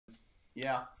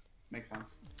Yeah, makes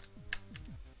sense.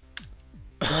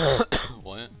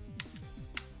 What?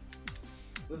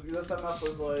 This MF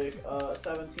was like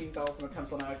 17,000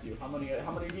 attempts on IQ. How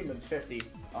many demons? 50.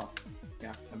 Oh,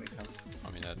 yeah, that makes sense.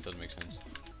 I mean, that does make sense.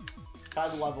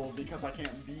 Bad level because I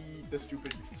can't beat the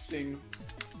stupid sting.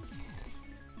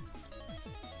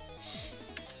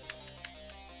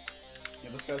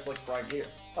 Yeah, this guy's like right here.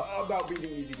 About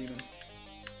beating easy demons.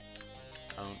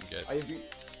 I don't get I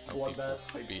beat Bloodbath.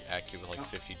 I beat Aki with like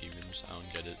 50 demons. I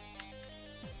don't get it.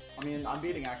 I mean, I'm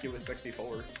beating Aki with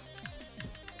 64.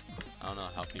 I don't know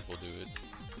how people do it.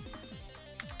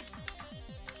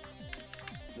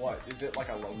 What? Is it like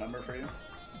a low number for you?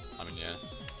 I mean, yeah.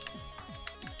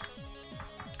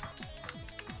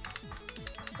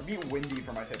 I beat Windy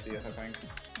for my 50th, I think.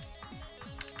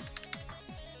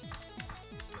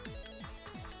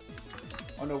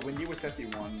 Oh no, Windy was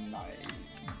 51. I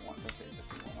want to say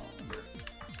 51, I don't remember.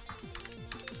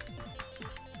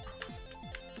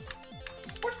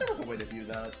 I wish there was a way to view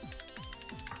that.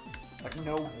 Like,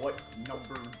 know what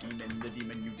number demon the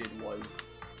demon you did was.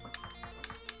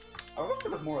 I wish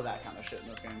there was more of that kind of shit in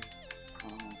this game.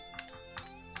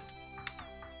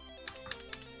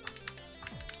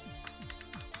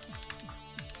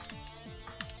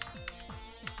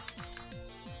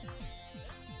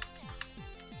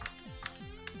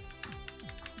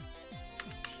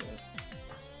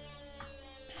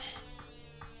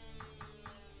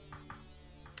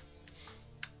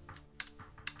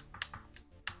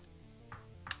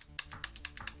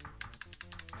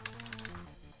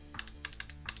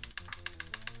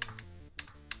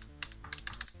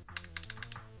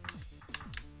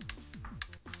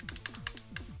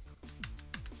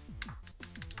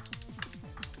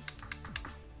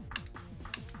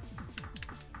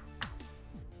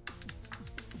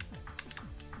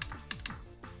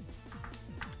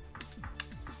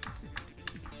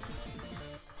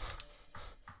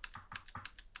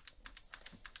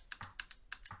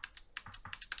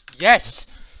 Yes!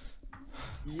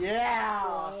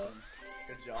 Yeah!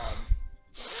 Good job.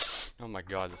 Oh my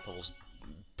god, this level's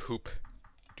poop.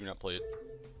 Do not play it.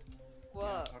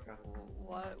 What? Yeah, okay.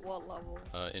 What level?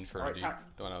 Infernity, Alright,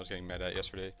 the one I was getting mad at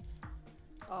yesterday.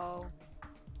 Oh.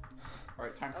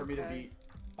 Alright, time for me to beat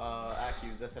Aki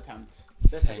this attempt.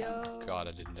 Thank Yo. god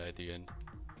I didn't die at the end.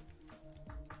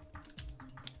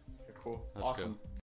 Okay, cool. Let's Awesome. go.